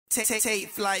Take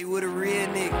flight with a real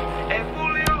nigga. Hey,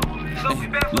 Foolio, so we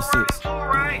back for round two,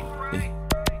 right?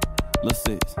 Let's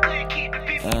see. Couldn't keep the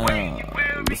people waiting, you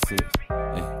feel me? Let's see.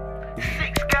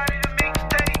 Six got it a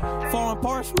mixtape. Foreign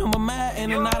Porsh, remember mad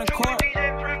in and out of court.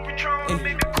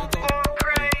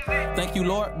 Thank you,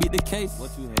 Lord, beat the case.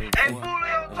 What you hate? Hey,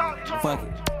 Foolio, talk to Fuck it.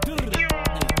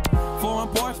 Foreign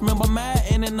Porsh, remember mad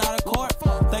in and out of court.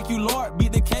 Thank you, Lord,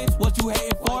 beat the case. What you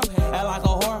hating for? Act like a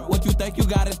whore. What you think you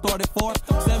got it started for?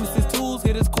 76 tools,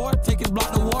 hit his court, take his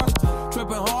block to war.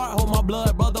 Tripping hard, hold my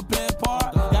blood, brother playing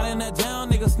part. Got in that jam,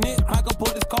 nigga snitch, cracker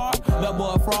put his car. That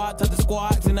boy fraud, touch the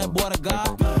squads, and that boy the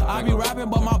God. I be rapping,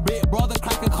 but my big brother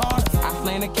cracking cards. I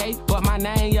slain the case, but my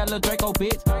name yellow Draco,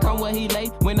 bitch. Come where he lay,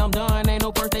 when I'm done, ain't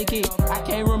no birthday cake. I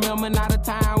can't remember not a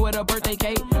time with a birthday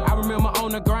cake. I remember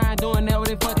on the grind, doing that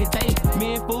with it fucking take.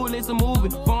 Me and Fool, it's a movie,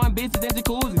 foreign bitches and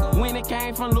jacuzzi. When it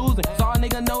came from losing, so a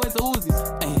nigga know it's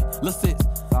Uzis. Hey, let's sit.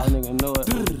 So a nigga know it.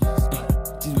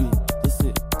 Let's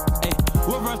sit. Hey,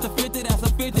 reverse the 50, that's a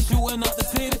 50, shooting up the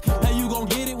city. Hey, you gon'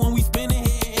 get it when we spin it,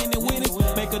 hitting and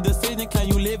winning. Make a decision, can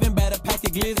you live in better pack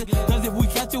your glizzy? Cause if we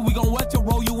catch you, we gon' wet you,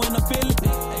 roll you in the Philly.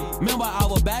 Remember, I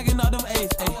was bagging up them ace.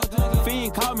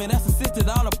 Fiend called me, that's $60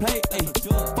 plate.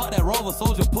 Fuck that Rover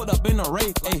Soldier, put up in the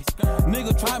race.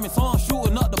 Nigga try me, so I'm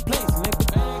shooting up the place.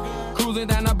 Nigga. Cruising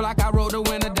down the block, I rolled the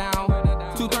window down.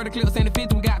 230 clips in the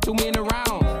 50, we got 2 men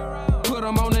around. Put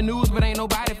them on the news, but ain't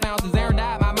nobody found. Since Aaron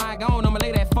died, my mind gone, I'ma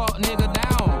lay that fuck nigga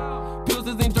down.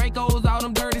 Pilsers and Dracos, all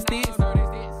them dirty sticks.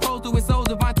 Posted with Souls,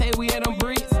 Devontae, we hit them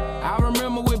bricks. I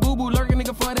remember with Boo Boo lurking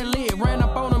nigga for the lid. Ran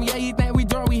up on them, yeah, he think we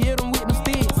drunk, we hit them with them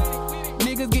sticks.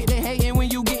 Niggas get the hating when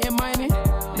you getting money.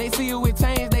 They see you with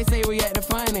change, they say we acting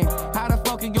funny. How the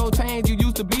fuck you gon' change, you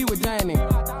used to be with Johnny.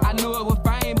 I knew it was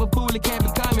fame, but Foolio can't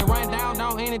be coming. Run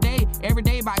down any day, every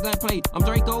day by gunplay. I'm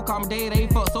Draco, call me dead, they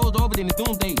fuck souls over, then it's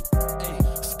doomsday.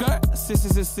 Skirt,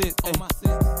 666,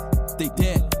 ayy. They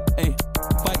dead, ayy.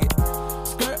 Fuck it.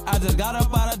 Skirt, I just got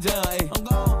up out of jail,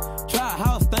 ayy. Try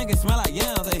house, thinking smell like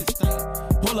yams,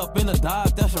 ayy. Pull up in the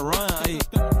Dodge, that's a run,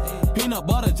 ayy. Peanut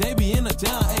butter, JB in the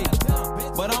jam,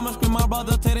 ayy. But I'ma scream my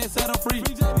brother till they set him free.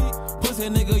 Pussy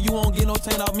nigga, you won't get no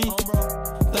chain off me.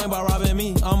 Think about robbing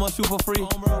me, I'ma shoot for free.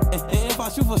 And if I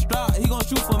shoot for Stroud, he gon'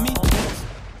 shoot for me.